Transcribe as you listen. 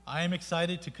I am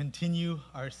excited to continue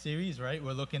our series, right?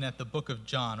 We're looking at the book of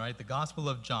John, right? The Gospel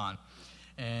of John.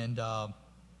 And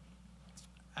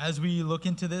as we look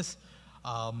into this,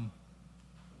 I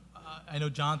know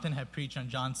Jonathan had preached on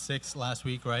John 6 last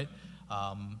week, right?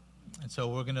 And so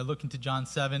we're going to look into John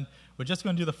 7. We're just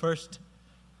going to do the first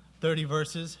 30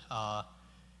 verses. It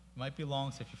might be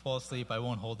long, so if you fall asleep, I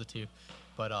won't hold it to you.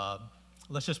 But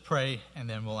let's just pray, and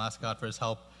then we'll ask God for his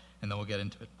help, and then we'll get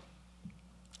into it.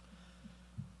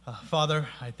 Father,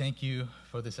 I thank you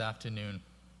for this afternoon.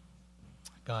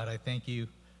 God, I thank you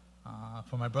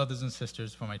for my brothers and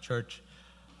sisters, for my church,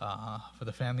 for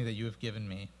the family that you have given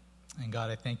me. And God,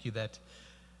 I thank you that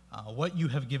what you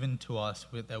have given to us,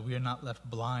 that we are not left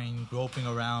blind, groping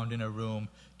around in a room,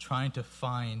 trying to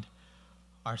find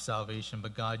our salvation.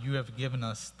 But God, you have given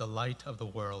us the light of the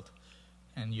world,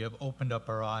 and you have opened up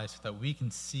our eyes so that we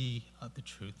can see the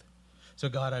truth. So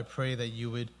God, I pray that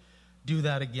you would do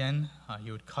that again.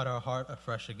 You would cut our heart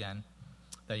afresh again,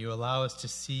 that you allow us to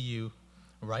see you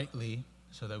rightly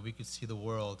so that we could see the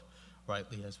world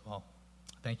rightly as well.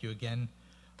 Thank you again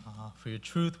for your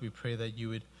truth. We pray that you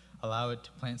would allow it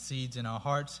to plant seeds in our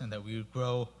hearts and that we would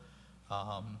grow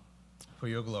for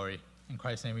your glory. In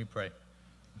Christ's name we pray.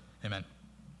 Amen.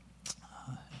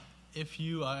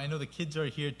 I know the kids are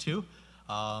here too.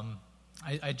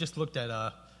 I just looked at,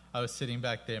 I was sitting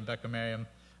back there, and Becca Merriam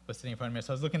was sitting in front of me.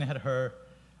 So I was looking at her,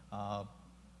 what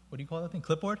do you call that thing,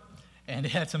 clipboard? And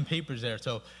it had some papers there.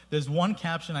 So there's one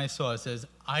caption I saw. It says,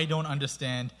 "I don't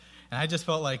understand." And I just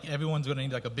felt like everyone's going to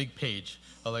need like a big page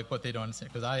of like what they don't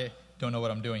understand, because I don't know what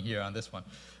I'm doing here on this one.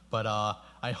 But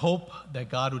I hope that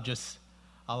God would just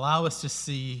allow us to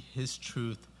see his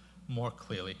truth more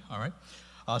clearly, all right?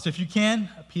 So if you can,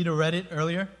 Peter read it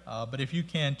earlier, but if you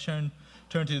can, turn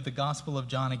to the Gospel of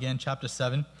John again, chapter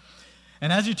 7.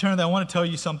 And as you turn there, I want to tell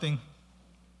you something,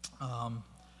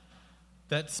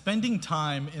 that spending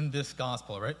time in this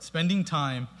gospel, right? Spending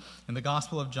time in the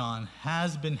Gospel of John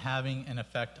has been having an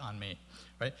effect on me,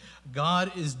 right?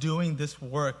 God is doing this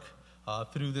work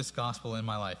through this gospel in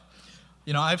my life.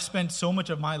 You know, I've spent so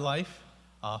much of my life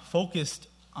focused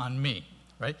on me,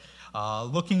 right?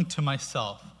 Looking to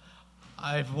myself.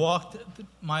 I've walked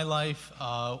my life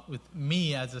with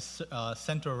me as a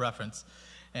center of reference,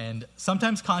 and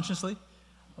sometimes consciously,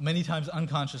 many times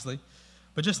unconsciously,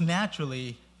 but just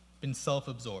naturally been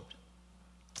self-absorbed.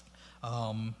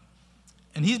 And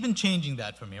he's been changing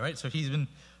that for me, right? So he's been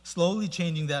slowly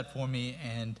changing that for me,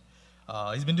 and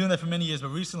he's been doing that for many years, but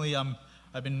recently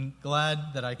I've been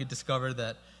glad that I could discover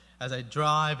that as I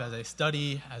drive, as I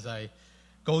study, as I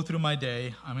go through my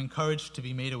day, I'm encouraged to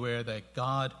be made aware that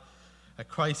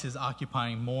Christ is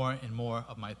occupying more and more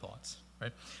of my thoughts,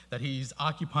 right? That he's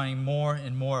occupying more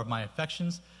and more of my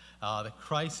affections, that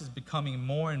Christ is becoming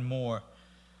more and more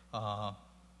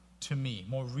to me,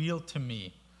 more real to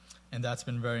me, and that's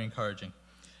been very encouraging.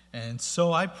 And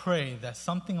so I pray that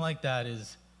something like that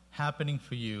is happening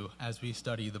for you as we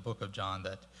study the book of John,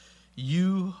 that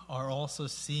you are also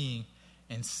seeing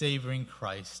and savoring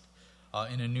Christ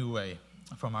in a new way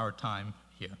from our time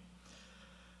here.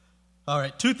 All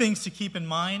right, two things to keep in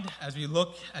mind as we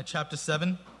look at chapter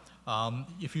 7.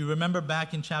 If you remember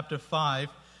back in chapter 5,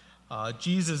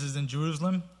 Jesus is in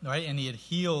Jerusalem, right, and he had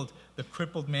healed the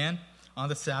crippled man on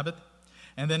the Sabbath.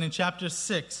 And then in chapter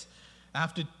 6,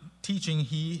 after teaching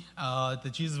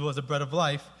that Jesus was the bread of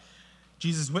life,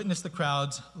 Jesus witnessed the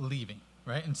crowds leaving,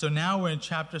 right? And so now we're in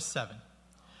chapter 7.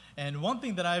 And one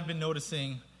thing that I've been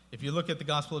noticing, if you look at the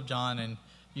Gospel of John and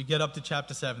you get up to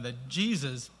chapter 7, that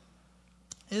Jesus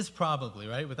is probably,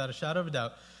 right, without a shadow of a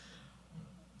doubt,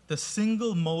 the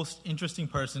single most interesting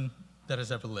person that has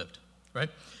ever lived, right?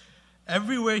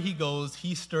 Everywhere he goes,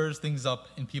 he stirs things up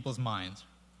in people's minds,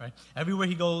 right? Everywhere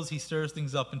he goes, he stirs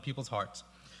things up in people's hearts.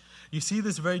 You see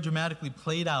this very dramatically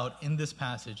played out in this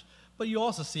passage, but you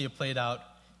also see it played out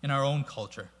in our own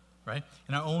culture, right?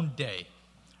 In our own day.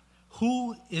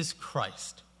 Who is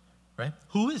Christ, right?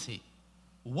 Who is he?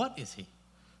 What is he?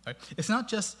 Right? It's not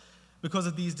just because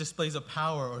of these displays of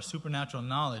power or supernatural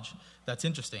knowledge that's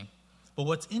interesting, but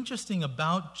what's interesting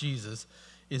about Jesus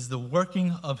is the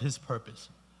working of his purpose.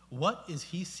 What is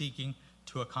he seeking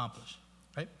to accomplish,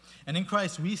 right? And in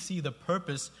Christ, we see the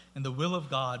purpose and the will of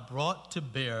God brought to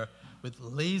bear with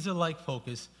laser-like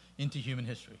focus into human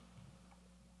history.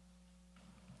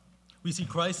 We see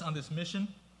Christ on this mission,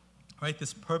 right?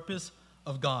 This purpose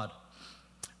of God.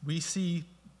 We see,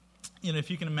 if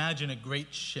you can imagine a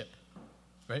great ship,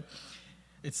 right?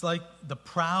 It's like the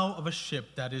prow of a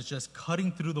ship that is just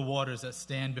cutting through the waters that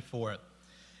stand before it.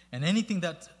 And anything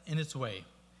that's in its way,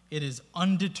 it is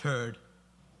undeterred,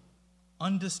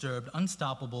 undisturbed,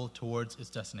 unstoppable towards its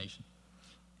destination.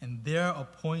 And there are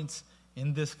points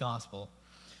in this gospel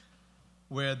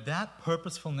where that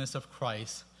purposefulness of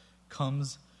Christ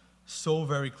comes so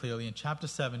very clearly. And chapter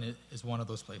 7 is one of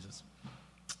those places.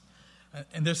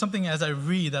 And there's something as I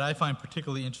read that I find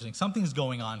particularly interesting. Something's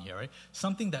going on here, right?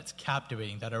 Something that's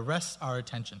captivating, that arrests our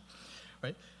attention,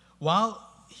 right? While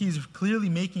he's clearly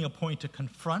making a point to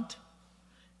confront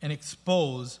and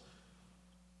expose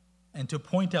and to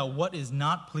point out what is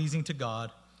not pleasing to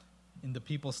God in the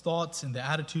people's thoughts, in the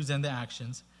attitudes, and the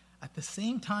actions, at the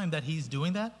same time that he's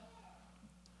doing that,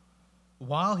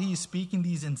 while he's speaking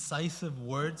these incisive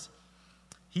words,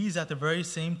 he's at the very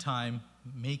same time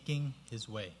making his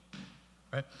way.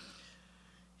 Right?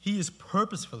 He is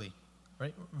purposefully,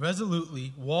 right,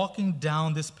 resolutely walking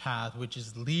down this path which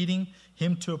is leading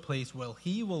him to a place where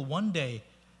he will one day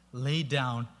lay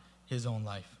down his own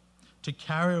life to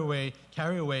carry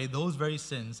away those very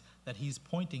sins that he's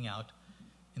pointing out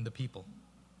in the people.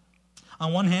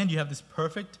 On one hand, you have this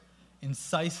perfect,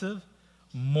 incisive,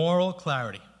 moral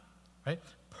clarity, right?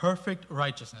 Perfect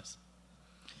righteousness.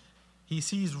 He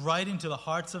sees right into the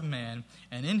hearts of man,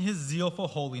 and in his zeal for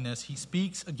holiness, he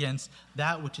speaks against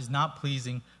that which is not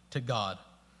pleasing to God.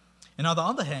 And on the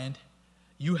other hand,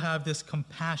 you have this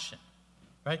compassion,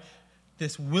 right?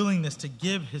 This willingness to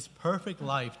give his perfect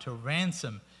life to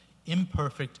ransom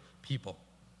imperfect people.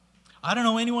 I don't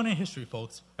know anyone in history,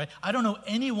 folks, right? I don't know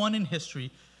anyone in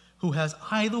history who has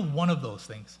either one of those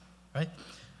things, right?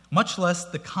 Much less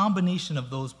the combination of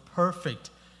those perfect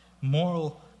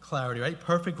moral clarity, right?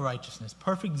 Perfect righteousness,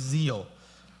 perfect zeal,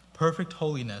 perfect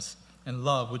holiness and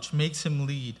love, which makes him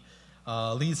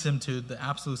leads him to the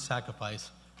absolute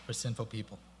sacrifice for sinful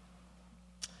people.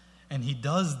 And he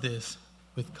does this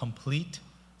with complete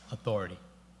authority,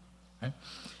 right?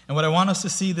 And what I want us to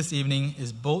see this evening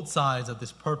is both sides of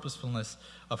this purposefulness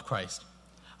of Christ.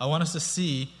 I want us to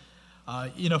see,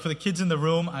 for the kids in the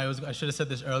room, I should have said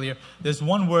this earlier, there's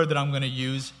one word that I'm going to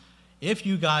use. If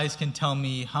you guys can tell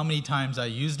me how many times I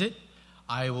used it,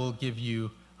 I will give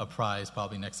you a prize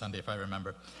probably next Sunday if I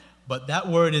remember. But that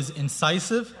word is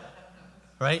incisive,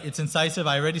 right? It's incisive.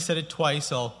 I already said it twice,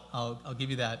 so I'll give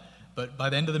you that. But by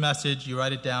the end of the message, you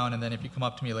write it down, and then if you come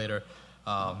up to me later,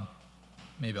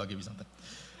 maybe I'll give you something.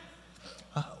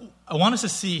 I want us to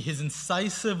see his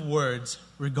incisive words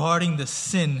regarding the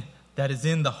sin that is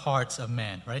in the hearts of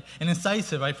man, right? And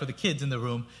incisive, right, for the kids in the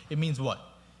room, it means what?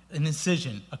 An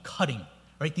incision, a cutting,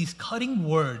 right? These cutting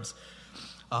words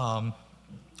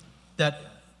that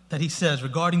he says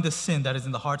regarding the sin that is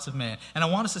in the hearts of man. And I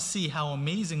want us to see how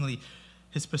amazingly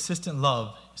his persistent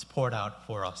love is poured out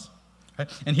for us. Right?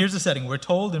 And here's the setting. We're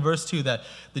told in verse 2 that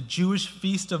the Jewish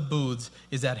Feast of Booths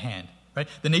is at hand. Right?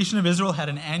 The nation of Israel had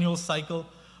an annual cycle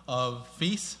of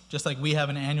feasts, just like we have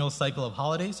an annual cycle of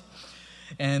holidays.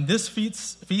 And this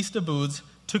Feast of Booths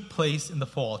took place in the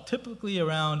fall, typically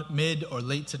around mid or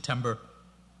late September.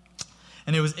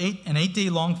 And it was an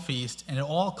 8-day-long feast, and it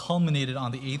all culminated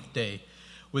on the 8th day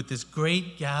with this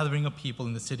great gathering of people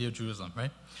in the city of Jerusalem,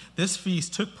 right? This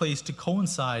feast took place to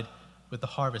coincide with the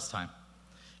harvest time.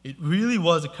 It really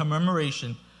was a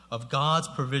commemoration of God's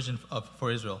provision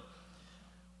for Israel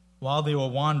while they were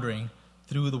wandering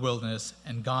through the wilderness,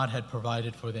 and God had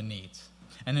provided for their needs.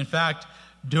 And in fact,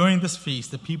 during this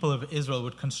feast, the people of Israel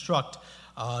would construct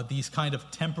these kind of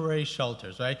temporary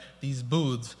shelters, right? These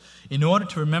booths, in order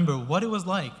to remember what it was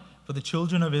like for the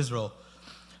children of Israel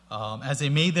as they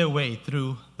made their way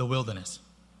through the wilderness.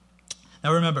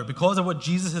 Now remember, because of what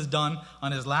Jesus has done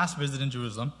on his last visit in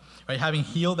Jerusalem, right, having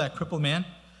healed that crippled man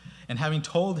and having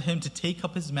told him to take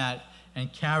up his mat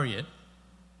and carry it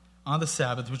on the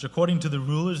Sabbath, which according to the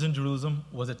rulers in Jerusalem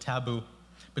was a taboo.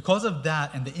 Because of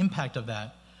that and the impact of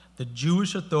that, the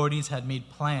Jewish authorities had made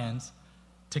plans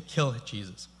to kill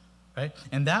Jesus, right?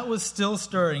 And that was still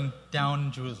stirring down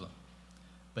in Jerusalem.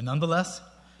 But nonetheless,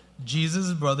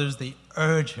 Jesus' brothers, they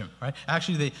urge him, right?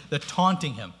 Actually, they're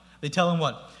taunting him. They tell him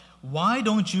what? Why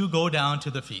don't you go down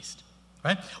to the feast,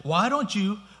 right? Why don't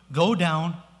you go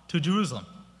down to Jerusalem,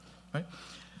 right?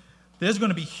 There's going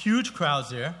to be huge crowds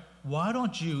there. Why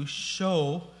don't you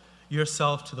show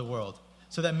yourself to the world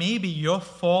so that maybe your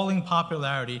falling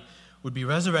popularity would be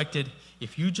resurrected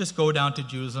if you just go down to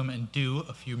Jerusalem and do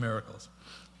a few miracles,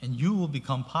 and you will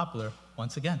become popular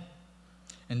once again.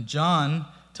 And John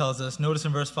tells us, notice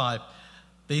in verse 5,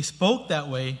 they spoke that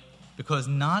way because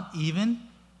not even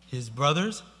his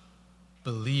brothers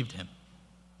believed him.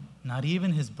 Not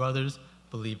even his brothers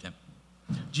believed him.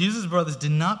 Jesus' brothers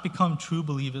did not become true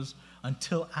believers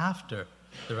until after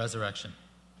the resurrection.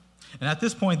 And at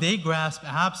this point, they grasp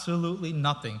absolutely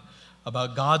nothing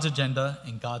about God's agenda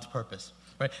and God's purpose.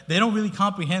 Right? They don't really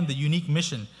comprehend the unique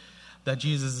mission that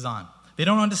Jesus is on. They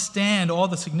don't understand all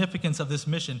the significance of this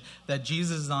mission that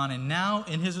Jesus is on. And now,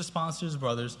 in his response to his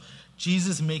brothers,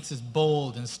 Jesus makes this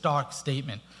bold and stark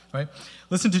statement, right?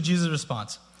 Listen to Jesus'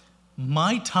 response.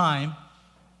 My time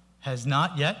has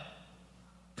not yet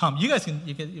come. You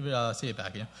can say it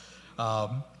back,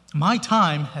 my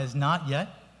time has not yet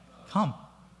come.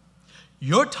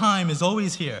 Your time is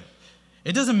always here.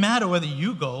 It doesn't matter whether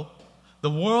you go. The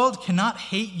world cannot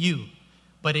hate you,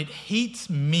 but it hates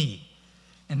me.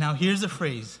 And now here's the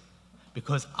phrase,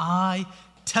 because I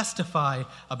testify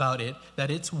about it,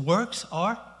 that its works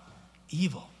are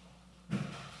evil.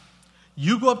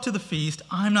 You go up to the feast.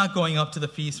 I'm not going up to the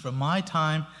feast, for my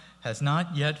time has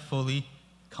not yet fully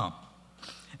come.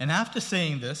 And after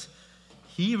saying this,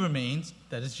 he remains,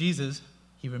 that is Jesus,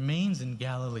 he remains in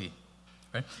Galilee.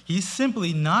 Right? He's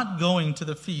simply not going to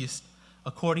the feast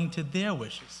according to their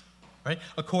wishes, right?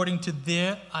 According to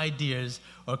their ideas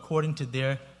or according to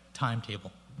their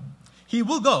timetable. He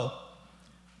will go,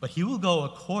 but he will go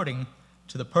according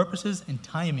to the purposes and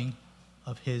timing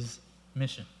of his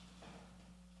mission.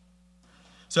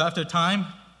 So after a time,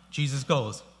 Jesus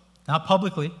goes. Not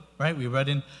publicly, right? We read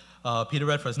in, Peter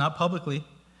read for us, not publicly,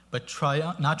 but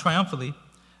not triumphantly.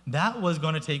 That was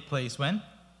going to take place when?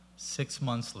 6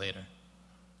 months later.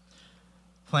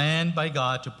 Planned by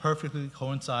God to perfectly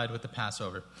coincide with the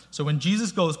Passover. So when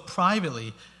Jesus goes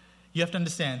privately, you have to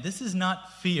understand, this is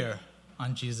not fear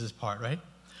on Jesus' part, right?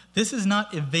 This is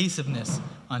not evasiveness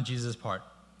on Jesus' part.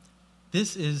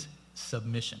 This is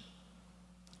submission,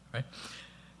 right?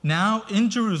 Now, in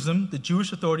Jerusalem, the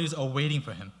Jewish authorities are waiting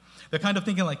for him. They're kind of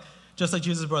thinking like, just like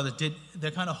Jesus' brothers did, they're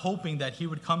kind of hoping that he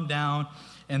would come down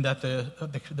and that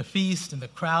the feast and the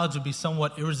crowds would be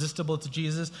somewhat irresistible to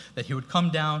Jesus, that he would come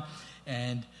down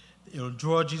and it will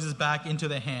draw Jesus back into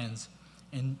their hands.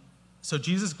 And so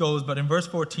Jesus goes, but in verse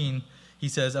 14, he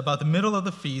says, about the middle of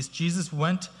the feast, Jesus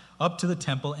went up to the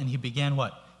temple and he began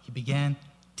what? He began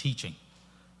teaching,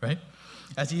 right?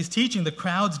 As he is teaching, the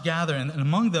crowds gather, and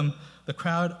among the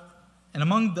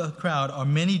crowd are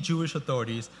many Jewish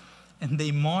authorities, and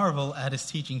they marvel at his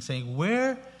teaching, saying,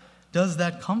 where does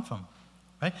that come from?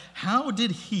 Right? How did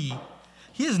he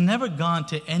has never gone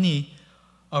to any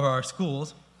of our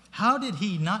schools. How did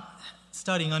he, not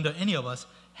studying under any of us,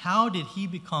 how did he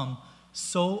become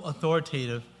so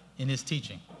authoritative in his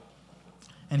teaching?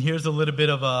 And here's a little bit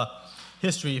of a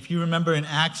history. If you remember in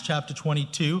Acts chapter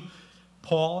 22,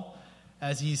 Paul,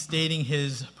 as he's stating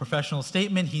his professional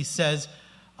statement, he says,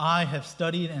 I have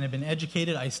studied and have been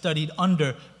educated. I studied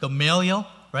under Gamaliel,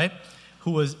 right,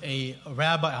 who was a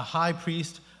rabbi, a high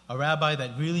priest, a rabbi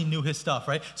that really knew his stuff,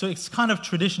 right? So it's kind of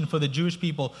tradition for the Jewish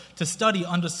people to study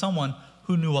under someone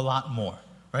who knew a lot more,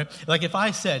 right? Like if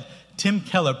I said, Tim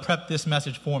Keller prepped this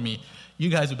message for me, you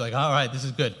guys would be like, all right, this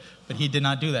is good. But he did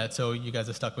not do that, so you guys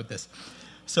are stuck with this.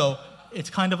 So it's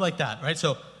kind of like that, right?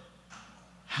 So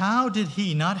how did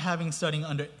he, not having studied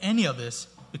under any of this,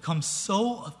 become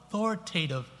so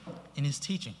authoritative in his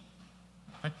teaching?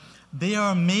 Right? They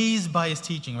are amazed by his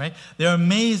teaching, right? They are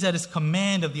amazed at his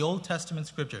command of the Old Testament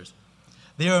scriptures.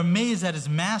 They are amazed at his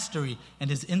mastery and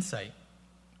his insight.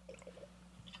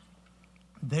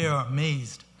 They are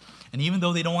amazed. And even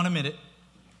though they don't want to admit it,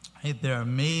 right, they're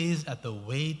amazed at the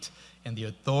weight and the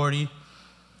authority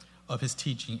of his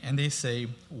teaching. And they say,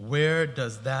 where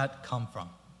does that come from?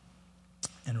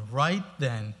 And right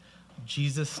then,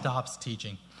 Jesus stops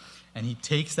teaching. And he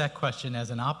takes that question as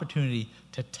an opportunity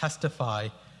to testify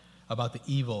about the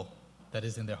evil that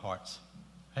is in their hearts.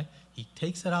 Right? He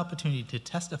takes that opportunity to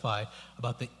testify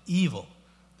about the evil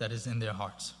that is in their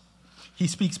hearts. He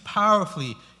speaks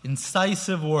powerfully,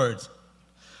 incisive words.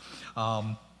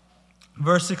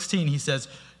 Verse 16, he says,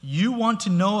 you want to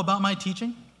know about my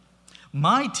teaching?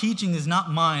 My teaching is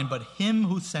not mine, but him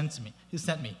who sent me.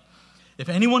 If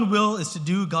anyone is to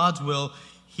do God's will,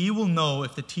 he will know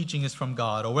if the teaching is from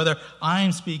God or whether I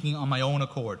am speaking on my own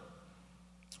accord.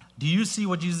 Do you see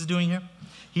what Jesus is doing here?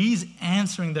 He's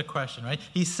answering their question, right?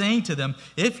 He's saying to them,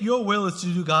 if your will is to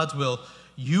do God's will,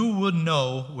 you would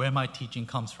know where my teaching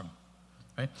comes from,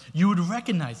 right? You would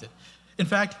recognize it. In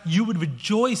fact, you would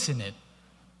rejoice in it,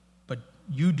 but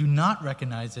you do not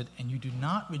recognize it and you do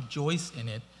not rejoice in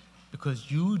it because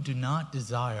you do not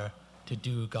desire to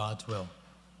do God's will.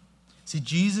 See,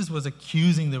 Jesus was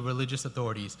accusing the religious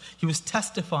authorities. He was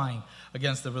testifying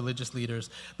against the religious leaders,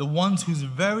 the ones whose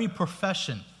very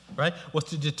profession, right, was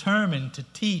to determine, to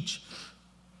teach,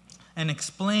 and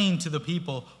explain to the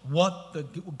people what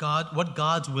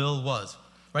God's will was,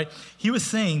 right? He was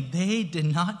saying they did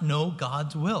not know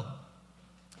God's will,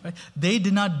 right? They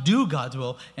did not do God's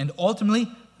will, and ultimately,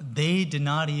 they did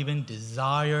not even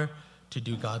desire to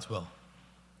do God's will.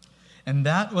 And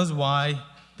that was why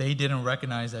they didn't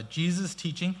recognize that Jesus'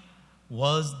 teaching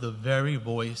was the very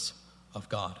voice of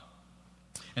God.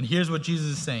 And here's what Jesus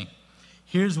is saying.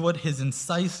 Here's what his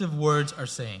incisive words are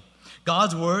saying.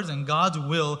 God's words and God's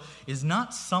will is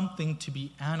not something to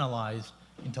be analyzed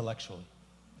intellectually,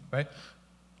 right?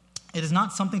 It is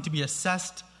not something to be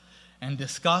assessed and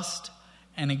discussed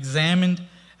and examined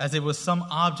as it was some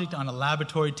object on a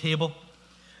laboratory table.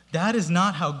 That is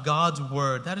not how God's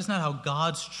word, that is not how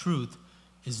God's truth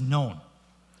is known,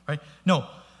 right? No,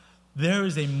 there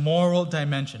is a moral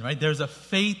dimension, right? There's a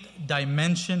faith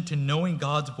dimension to knowing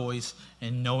God's voice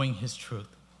and knowing his truth.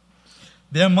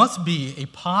 There must be a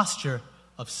posture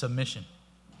of submission,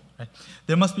 right?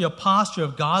 There must be a posture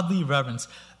of godly reverence.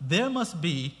 There must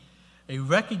be a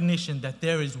recognition that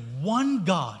there is one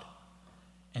God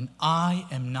and I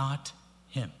am not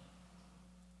him.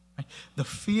 Right? The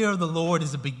fear of the Lord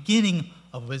is the beginning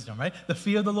of wisdom, right? The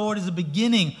fear of the Lord is the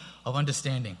beginning of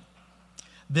understanding.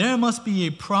 There must be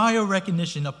a prior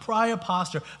recognition, a prior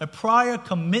posture, a prior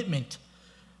commitment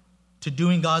to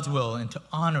doing God's will and to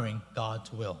honoring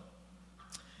God's will.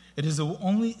 It is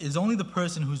only the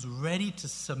person who's ready to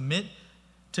submit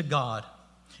to God.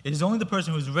 It is only the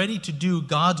person who's ready to do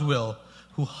God's will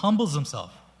who humbles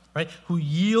himself, right? Who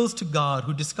yields to God,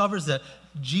 who discovers that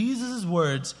Jesus'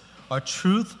 words are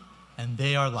truth and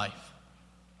they are life.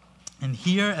 And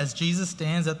here, as Jesus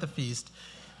stands at the feast,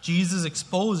 Jesus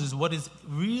exposes what is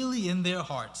really in their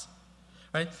hearts,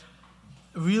 right?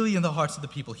 Really in the hearts of the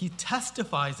people. He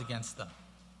testifies against them.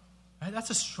 Right? That's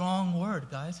a strong word,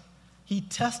 guys. He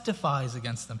testifies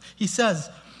against them. He says,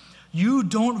 you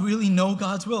don't really know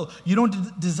God's will. You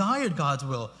don't desire God's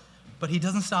will. But he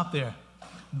doesn't stop there.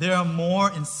 There are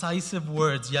more incisive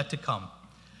words yet to come.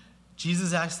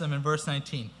 Jesus asks them in verse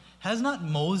 19, has not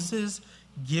Moses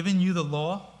given you the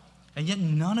law? And yet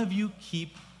none of you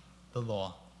keep the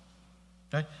law.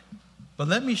 Right? But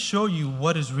let me show you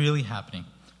what is really happening.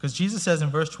 Because Jesus says in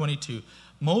verse 22,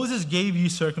 Moses gave you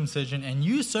circumcision and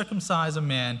you circumcise a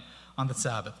man on the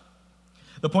Sabbath.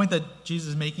 The point that Jesus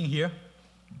is making here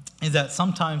is that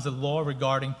sometimes the law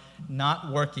regarding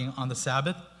not working on the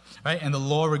Sabbath, right, and the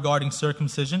law regarding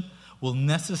circumcision will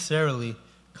necessarily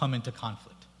come into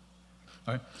conflict.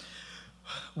 All right?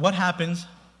 What happens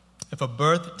if a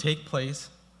birth takes place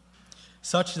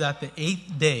such that the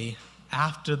 8th day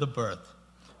after the birth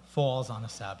falls on a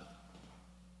Sabbath?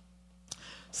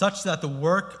 Such that the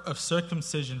work of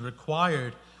circumcision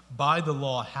required by the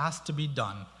law has to be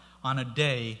done on a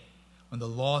day when the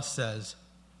law says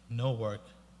no work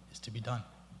is to be done.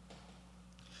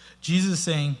 Jesus is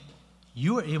saying,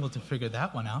 you were able to figure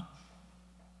that one out.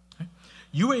 Right?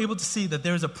 You were able to see that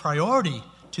there is a priority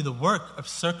to the work of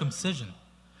circumcision,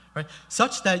 right?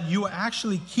 Such that you are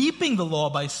actually keeping the law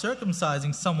by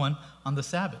circumcising someone on the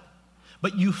Sabbath.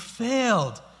 But you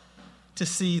failed to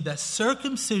see that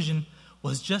circumcision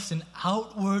was just an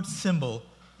outward symbol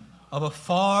of a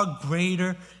far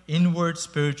greater inward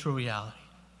spiritual reality.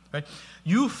 Right?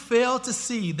 You failed to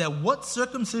see that what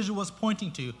circumcision was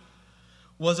pointing to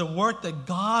was a work that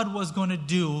God was going to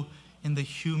do in the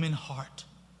human heart,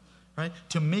 right?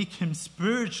 To make him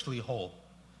spiritually whole,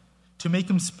 to make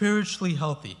him spiritually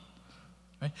healthy.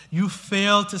 Right? You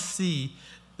failed to see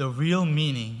the real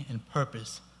meaning and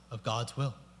purpose of God's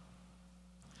will.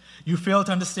 You fail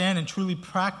to understand and truly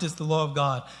practice the law of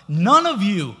God. None of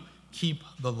you keep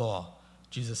the law,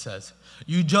 Jesus says.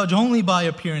 You judge only by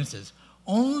appearances,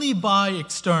 only by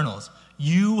externals.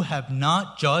 You have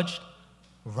not judged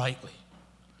rightly.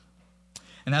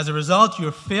 And as a result, you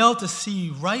fail to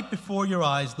see right before your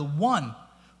eyes the one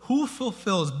who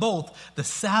fulfills both the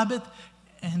Sabbath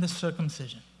and the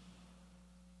circumcision.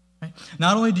 Right?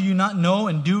 Not only do you not know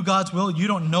and do God's will, you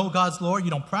don't know God's law,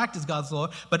 you don't practice God's law,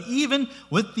 but even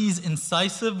with these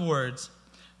incisive words,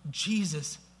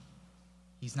 Jesus,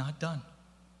 he's not done.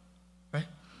 Right?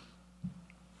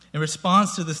 In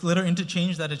response to this little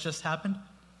interchange that has just happened,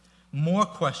 more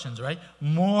questions, right?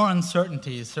 More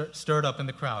uncertainty is stirred up in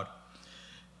the crowd.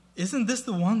 Isn't this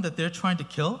the one that they're trying to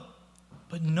kill?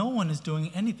 But no one is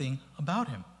doing anything about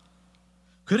him.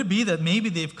 Could it be that maybe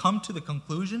they've come to the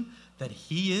conclusion that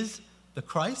he is the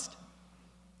Christ?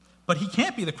 But he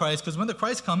can't be the Christ, because when the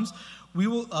Christ comes, we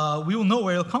will know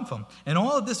where he'll come from. And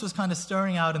all of this was kind of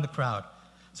stirring out in the crowd.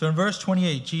 So in verse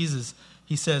 28, Jesus,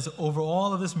 he says, over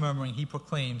all of this murmuring, he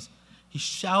proclaims, he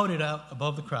shouted out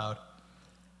above the crowd,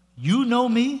 you know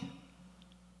me?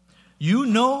 You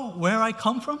know where I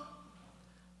come from?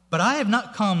 But I have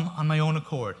not come on my own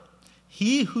accord.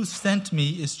 He who sent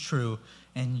me is true,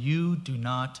 and you do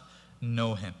not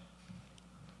know him.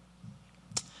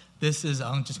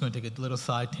 I'm just going to take a little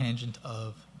side tangent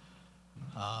of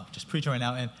just preaching right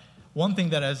now. And One thing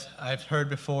that, as I've heard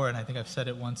before, and I think I've said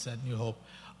it once at New Hope,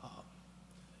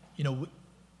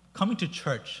 coming to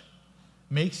church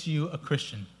makes you a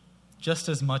Christian just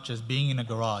as much as being in a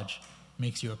garage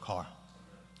makes you a car,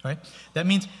 right? That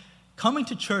means coming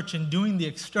to church and doing the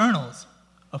externals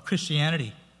of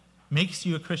Christianity makes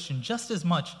you a Christian just as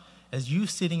much as you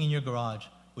sitting in your garage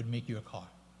would make you a car,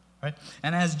 right?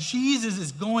 And as Jesus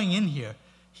is going in here,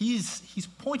 he's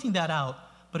pointing that out,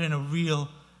 but in a real,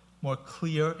 more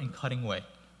clear and cutting way.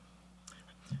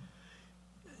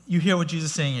 You hear what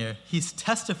Jesus is saying here. He's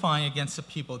testifying against the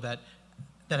people that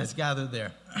has gathered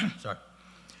there. Sorry.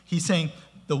 He's saying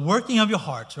the working of your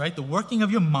hearts, right? The working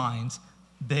of your minds,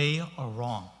 they are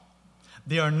wrong.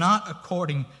 They are not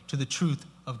according to the truth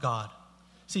of God.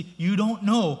 See, you don't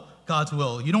know God's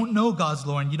will. You don't know God's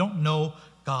law, and you don't know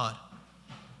God.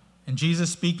 And Jesus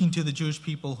speaking to the Jewish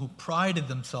people who prided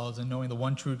themselves in knowing the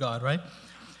one true God, right?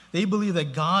 They believed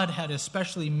that God had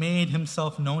especially made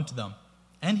himself known to them.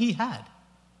 And he had.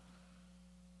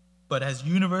 But as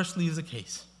universally is the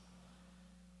case,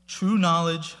 true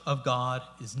knowledge of God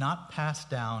is not passed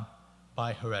down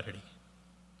by heredity.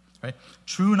 Right?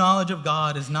 True knowledge of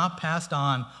God is not passed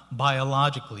on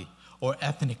biologically or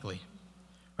ethnically.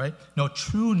 Right? No,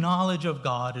 true knowledge of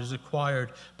God is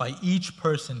acquired by each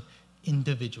person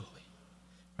individually.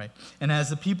 Right? And as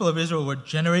the people of Israel were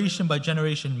generation by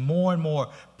generation more and more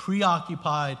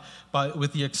preoccupied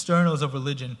with the externals of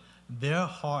religion, their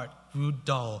heart grew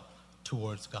dull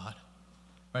towards God.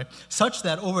 Right? Such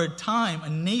that over time, a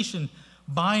nation,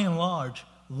 by and large,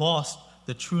 lost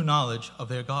the true knowledge of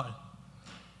their God.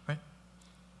 Right?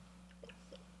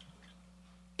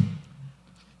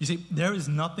 You see, there is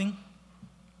nothing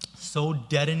so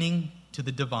deadening to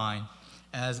the divine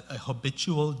as a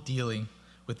habitual dealing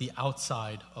with the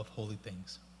outside of holy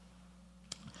things.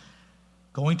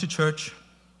 Going to church,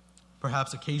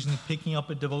 perhaps occasionally picking up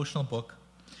a devotional book,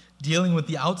 dealing with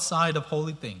the outside of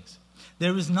holy things.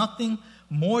 There is nothing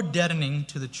more deadening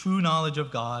to the true knowledge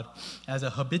of God as a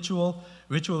habitual,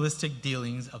 ritualistic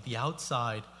dealings of the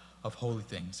outside of holy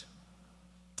things,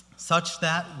 such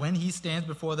that when he stands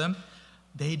before them,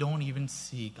 they don't even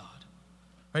see God.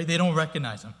 Right? They don't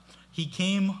recognize him. He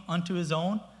came unto his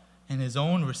own, and his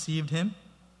own received him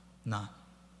not.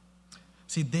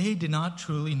 See, they did not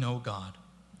truly know God.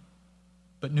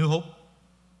 But New Hope,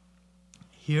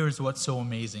 here's what's so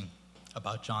amazing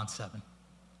about John 7.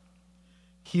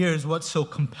 Here's what's so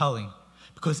compelling.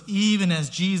 Because even as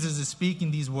Jesus is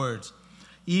speaking these words,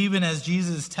 even as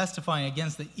Jesus is testifying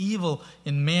against the evil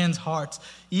in man's hearts,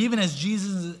 even as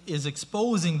Jesus is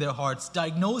exposing their hearts,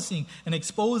 diagnosing and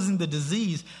exposing the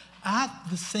disease, at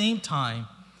the same time,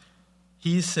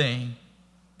 he is saying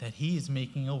that he is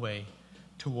making a way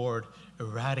toward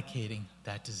eradicating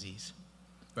that disease.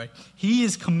 Right? He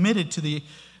is committed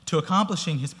to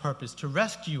accomplishing his purpose, to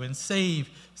rescue and save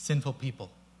sinful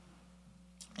people.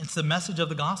 It's the message of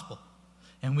the gospel,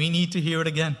 and we need to hear it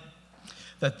again.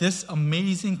 That this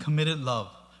amazing committed love,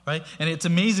 right? And it's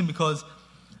amazing because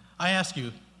I'll ask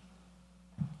you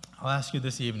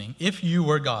this evening, if you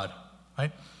were God,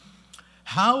 right?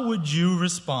 How would you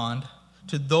respond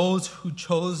to those who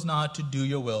chose not to do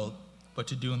your will, but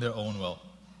to do their own will?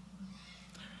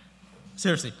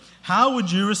 Seriously, how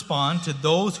would you respond to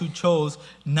those who chose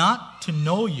not to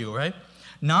know you, right?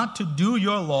 Not to do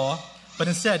your law, but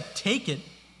instead take it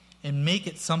and make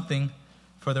it something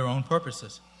for their own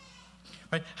purposes?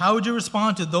 Right? How would you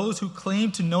respond to those who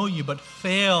claim to know you but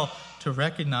fail to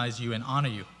recognize you and honor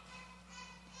you?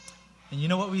 And you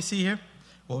know what we see here?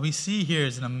 What we see here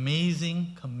is an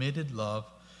amazing, committed love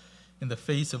in the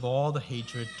face of all the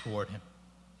hatred toward him.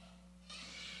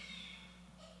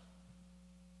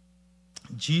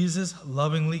 Jesus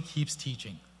lovingly keeps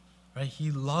teaching. Right? He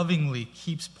lovingly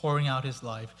keeps pouring out his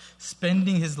life,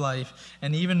 spending his life,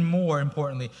 and even more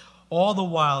importantly, all the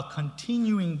while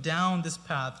continuing down this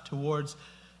path towards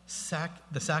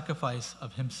the sacrifice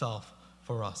of himself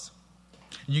for us.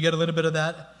 And you get a little bit of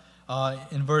that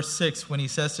in verse 6 when he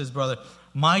says to his brother,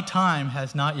 "My time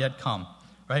has not yet come."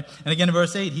 Right? And again in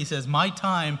verse 8 he says, "My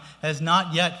time has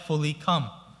not yet fully come."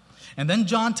 And then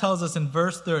John tells us in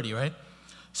verse 30, right?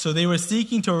 "So they were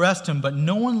seeking to arrest him, but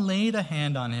no one laid a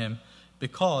hand on him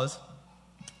because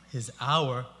his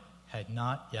hour had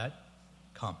not yet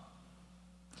come."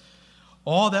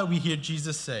 All that we hear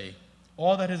Jesus say,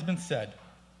 all that has been said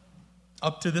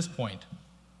up to this point,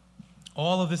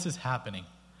 all of this is happening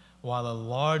while a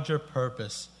larger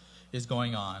purpose is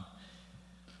going on.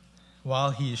 While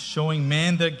he is showing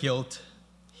man their guilt,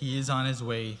 he is on his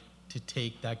way to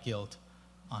take that guilt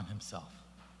on himself.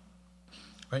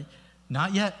 Right?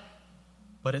 Not yet,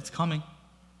 but it's coming.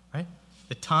 Right?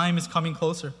 The time is coming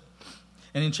closer.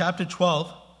 And in chapter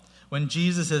 12, when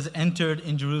Jesus has entered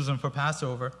in Jerusalem for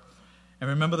Passover, and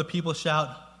remember the people shout,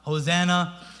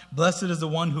 "Hosanna, blessed is the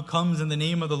one who comes in the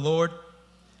name of the Lord,"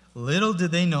 little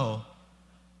did they know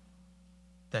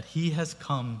that he has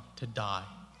come to die.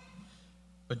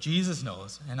 But Jesus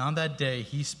knows, and on that day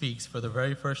he speaks for the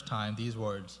very first time these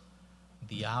words,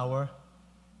 "The hour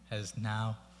has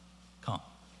now come."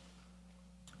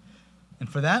 And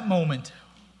for that moment,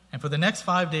 and for the next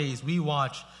 5 days, we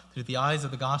watch through the eyes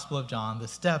of the Gospel of John the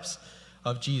steps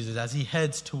of Jesus as he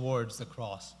heads towards the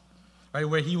cross, right,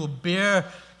 where he will bear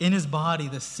in his body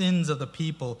the sins of the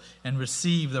people and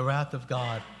receive the wrath of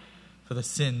God for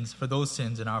those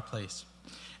sins in our place.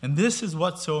 And this is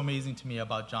what's so amazing to me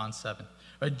about John 7.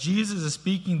 Right? Jesus is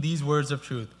speaking these words of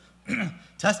truth,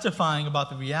 testifying about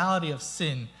the reality of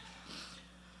sin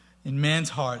in man's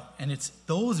heart. And it's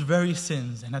those very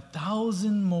sins and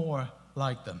 1,000 more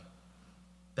like them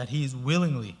that he is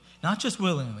willingly, not just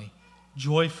willingly,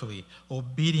 joyfully,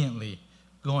 obediently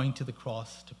going to the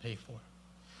cross to pay for.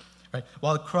 Right?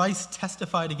 While Christ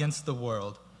testified against the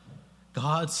world,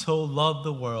 God so loved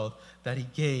the world that he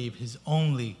gave his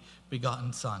only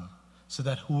begotten Son, so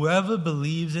that whoever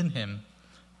believes in him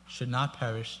should not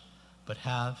perish, but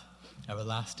have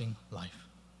everlasting life.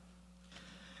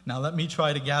 Now let me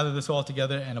try to gather this all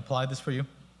together and apply this for you.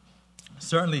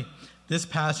 Certainly, this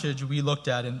passage we looked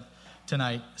at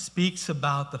tonight speaks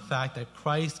about the fact that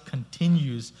Christ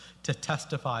continues to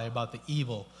testify about the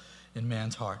evil in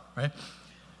man's heart, right?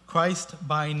 Christ,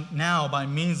 by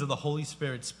means of the Holy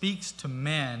Spirit, speaks to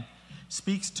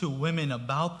women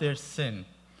about their sin,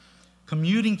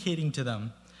 communicating to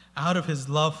them out of his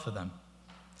love for them,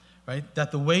 right?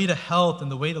 That the way to health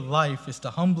and the way to life is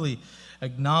to humbly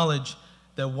acknowledge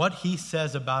that what he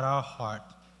says about our heart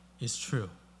is true.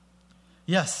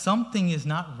 Yes, something is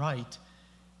not right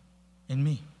in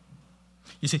me.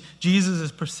 You see, Jesus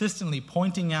is persistently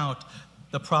pointing out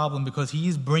the problem because he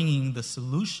is bringing the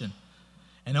solution.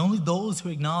 And only those who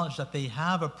acknowledge that they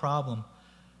have a problem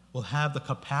will have the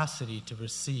capacity to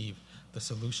receive the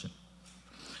solution.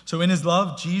 So in his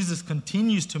love, Jesus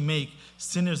continues to make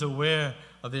sinners aware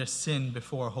of their sin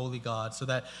before a holy God so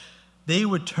that they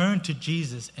would turn to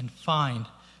Jesus and find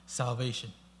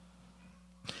salvation.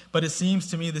 But it seems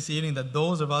to me this evening that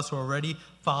those of us who are already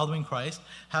following Christ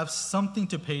have something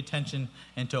to pay attention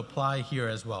and to apply here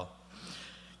as well.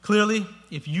 Clearly,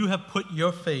 if you have put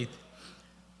your faith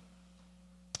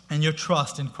and your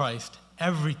trust in Christ,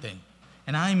 everything,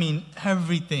 and I mean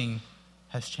everything,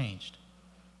 has changed.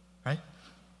 Right?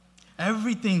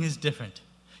 Everything is different.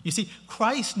 You see,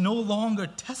 Christ no longer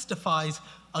testifies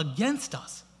against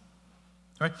us.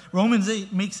 Right? Romans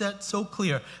 8 makes that so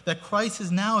clear that Christ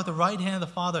is now at the right hand of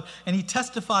the Father and he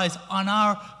testifies on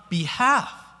our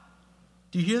behalf.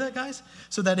 Do you hear that, guys?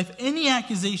 So that if any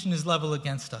accusation is leveled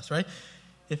against us, right?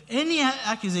 If any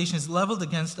accusation is leveled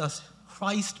against us,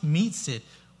 Christ meets it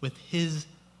with his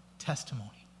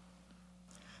testimony.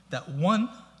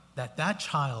 That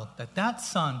child, that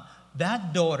son,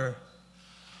 that daughter,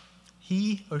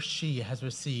 he or she has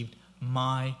received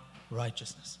my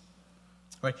righteousness.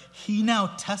 Right? He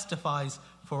now testifies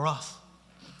for us.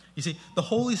 You see, the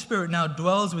Holy Spirit now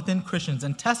dwells within Christians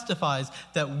and testifies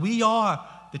that we are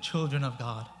the children of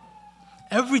God.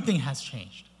 Everything has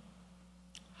changed.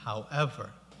 However,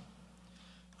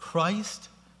 Christ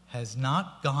has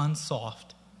not gone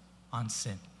soft on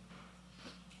sin.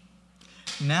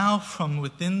 Now from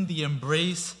within the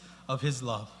embrace of his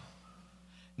love,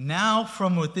 now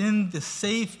from within the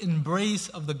safe embrace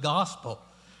of the gospel,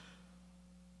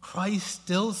 Christ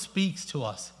still speaks to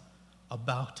us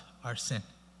about our sin.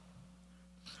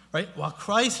 Right? While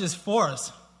Christ is for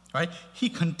us, right, he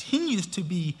continues to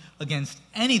be against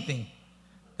anything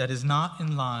that is not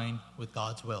in line with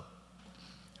God's will.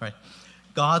 Right?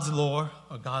 God's law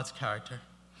or God's character.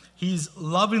 He's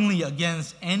lovingly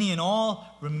against any and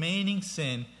all remaining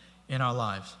sin in our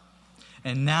lives.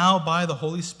 And now by the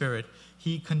Holy Spirit,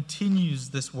 he continues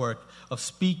this work of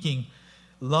speaking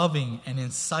loving and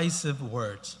incisive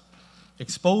words,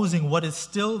 exposing what is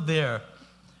still there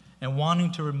and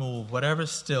wanting to remove whatever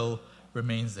still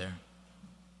remains there.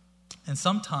 And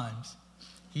sometimes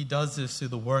he does this through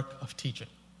the work of teaching.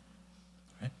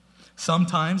 Right?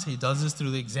 Sometimes he does this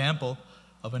through the example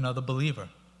of another believer.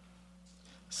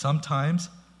 Sometimes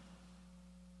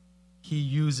he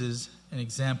uses an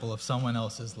example of someone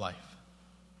else's life.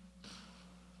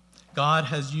 God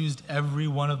has used every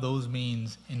one of those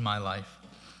means in my life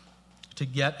to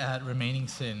get at remaining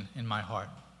sin in my heart,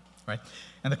 right?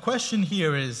 And the question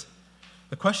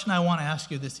I want to ask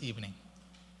you this evening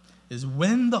is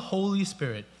when the Holy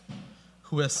Spirit,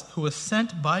 who was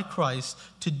sent by Christ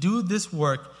to do this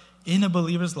work in a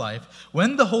believer's life,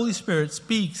 when the Holy Spirit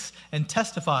speaks and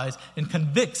testifies and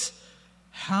convicts,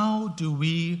 how do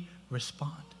we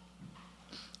respond?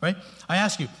 Right? I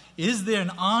ask you, is there an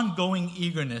ongoing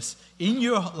eagerness in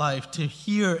your life to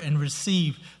hear and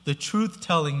receive the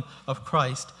truth-telling of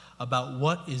Christ about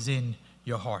what is in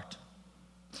your heart?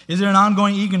 Is there an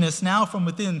ongoing eagerness now from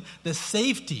within the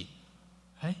safety,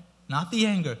 right? Not the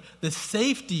anger, the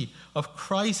safety of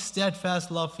Christ's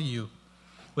steadfast love for you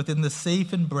within the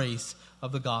safe embrace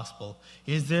of the gospel?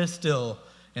 Is there still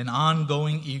an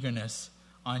ongoing eagerness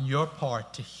on your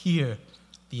part to hear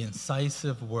the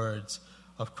incisive words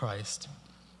of Christ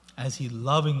as he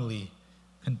lovingly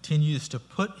continues to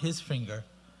put his finger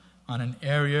on an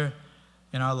area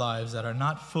in our lives that are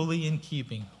not fully in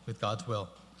keeping with God's will,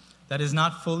 that is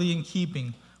not fully in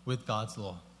keeping with God's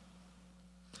law,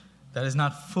 that is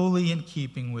not fully in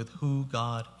keeping with who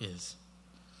God is?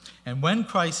 And when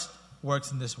Christ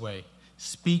works in this way,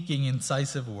 speaking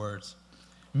incisive words,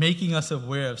 making us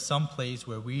aware of some place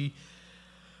where we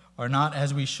are not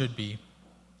as we should be,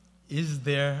 is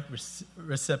there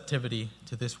receptivity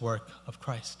to this work of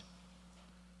Christ?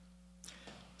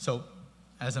 So,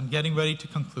 as I'm getting ready to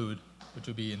conclude, which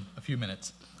will be in a few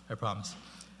minutes, I promise,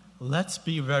 let's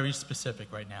be very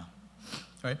specific right now.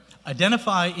 Right?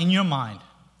 Identify in your mind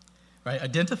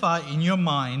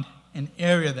an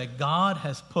area that God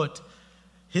has put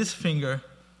his finger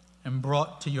and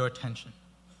brought to your attention.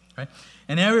 Right?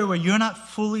 An area where you're not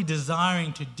fully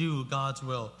desiring to do God's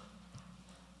will.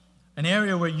 An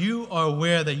area where you are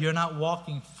aware that you're not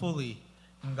walking fully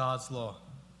in God's law.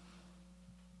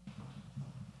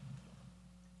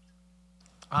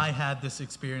 I had this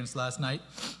experience last night,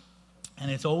 and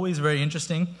it's always very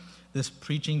interesting, this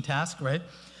preaching task, right?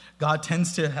 God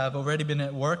tends to have already been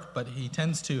at work, but he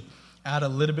tends to add a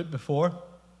little bit before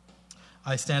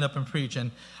I stand up and preach.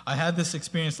 And I had this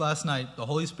experience last night. The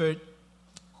Holy Spirit,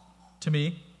 to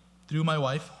me, through my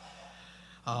wife,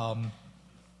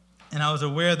 and I was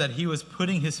aware that he was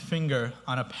putting his finger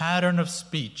on a pattern of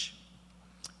speech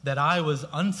that I was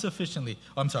insufficiently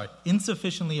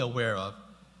aware of,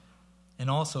 and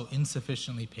also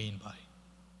insufficiently pained by.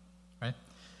 Right?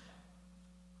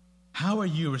 How are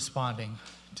you responding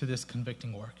to this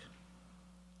convicting work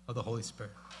of the Holy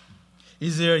Spirit?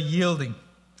 Is there a yielding,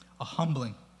 a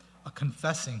humbling, a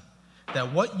confessing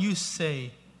that what you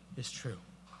say is true?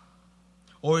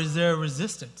 Or is there a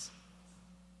resistance?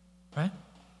 Right?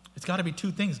 It's got to be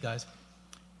two things, guys.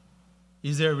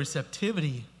 Is there a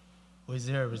receptivity or is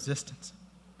there a resistance?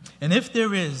 And if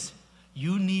there is,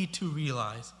 you need to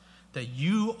realize that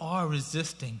you are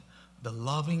resisting the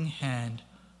loving hand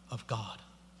of God.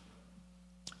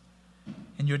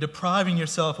 And you're depriving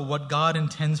yourself of what God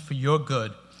intends for your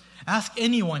good. Ask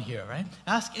anyone here, right?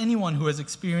 Ask anyone who has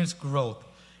experienced growth.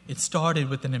 It started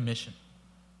with an admission,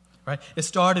 right? It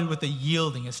started with a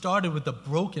yielding. It started with the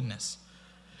brokenness.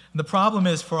 And the problem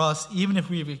is for us, even if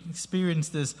we've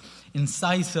experienced this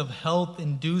incisive,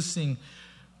 health-inducing,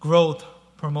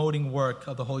 growth-promoting work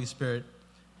of the Holy Spirit,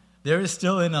 there is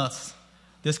still in us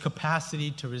this capacity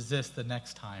to resist the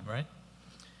next time, right?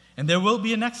 And there will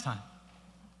be a next time.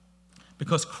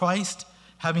 Because Christ,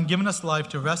 having given us life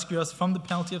to rescue us from the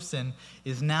penalty of sin,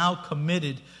 is now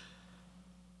committed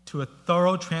to a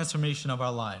thorough transformation of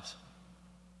our lives.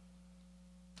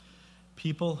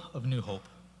 People of New Hope,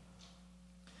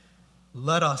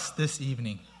 let us this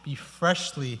evening be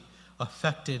freshly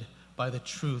affected by the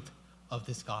truth of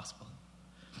this gospel.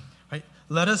 Right?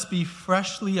 Let us be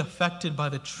freshly affected by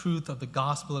the truth of the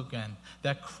gospel again.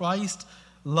 That Christ's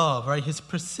love, right, his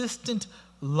persistent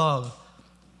love,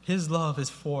 his love is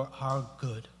for our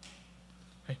good.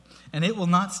 Right? And it will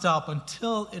not stop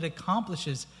until it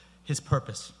accomplishes his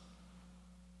purpose.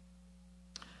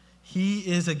 He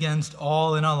is against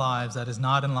all in our lives that is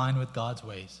not in line with God's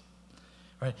ways.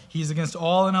 Right? He is against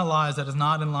all in our lives that is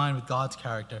not in line with God's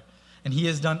character. And he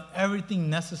has done everything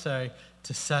necessary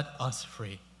to set us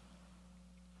free.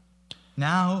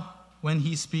 Now, when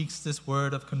he speaks this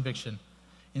word of conviction,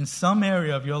 in some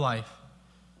area of your life,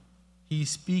 he's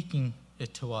speaking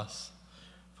it to us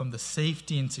from the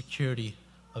safety and security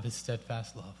of his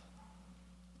steadfast love.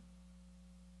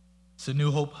 So, New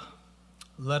Hope,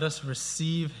 let us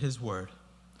receive his word.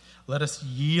 Let us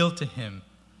yield to him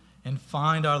and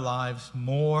find our lives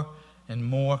more and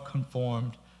more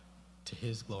conformed to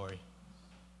his glory.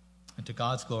 And to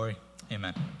God's glory,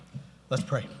 amen. Let's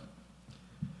pray.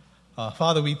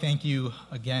 Father, we thank you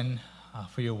again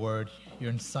for your word, your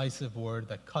incisive word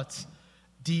that cuts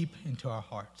deep into our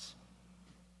hearts.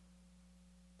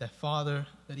 That, Father,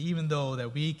 that even though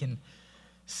that we can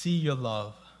see your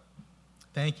love,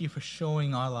 thank you for showing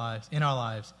in our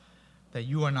lives, that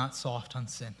you are not soft on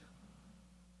sin.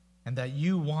 and that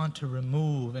you want to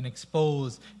remove and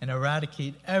expose and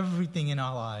eradicate everything in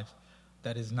our lives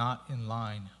that is not in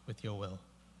line with your will.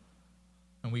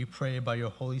 And we pray by your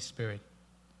Holy Spirit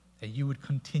that you would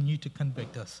continue to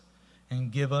convict us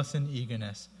and give us an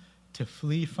eagerness to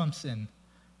flee from sin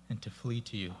and to flee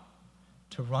to you,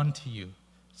 to run to you,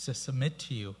 to submit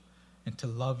to you, and to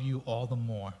love you all the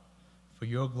more for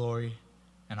your glory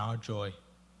and our joy.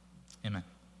 Amen.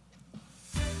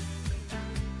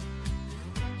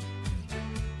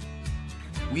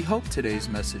 We hope today's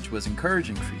message was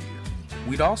encouraging for you.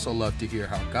 We'd also love to hear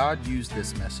how God used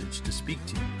this message to speak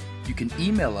to you. You can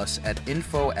email us at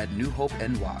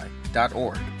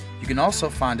info@newhopeny.org. You can also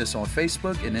find us on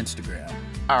Facebook and Instagram.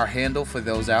 Our handle for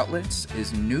those outlets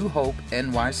is New Hope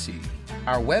NYC.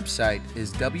 Our website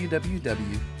is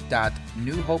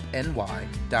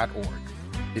www.newhopeny.org.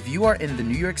 If you are in the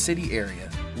New York City area,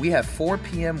 we have 4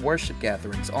 p.m. worship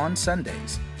gatherings on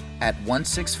Sundays at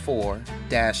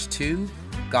 164-2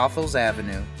 Goethals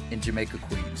Avenue in Jamaica,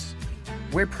 Queens.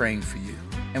 We're praying for you,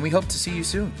 and we hope to see you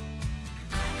soon.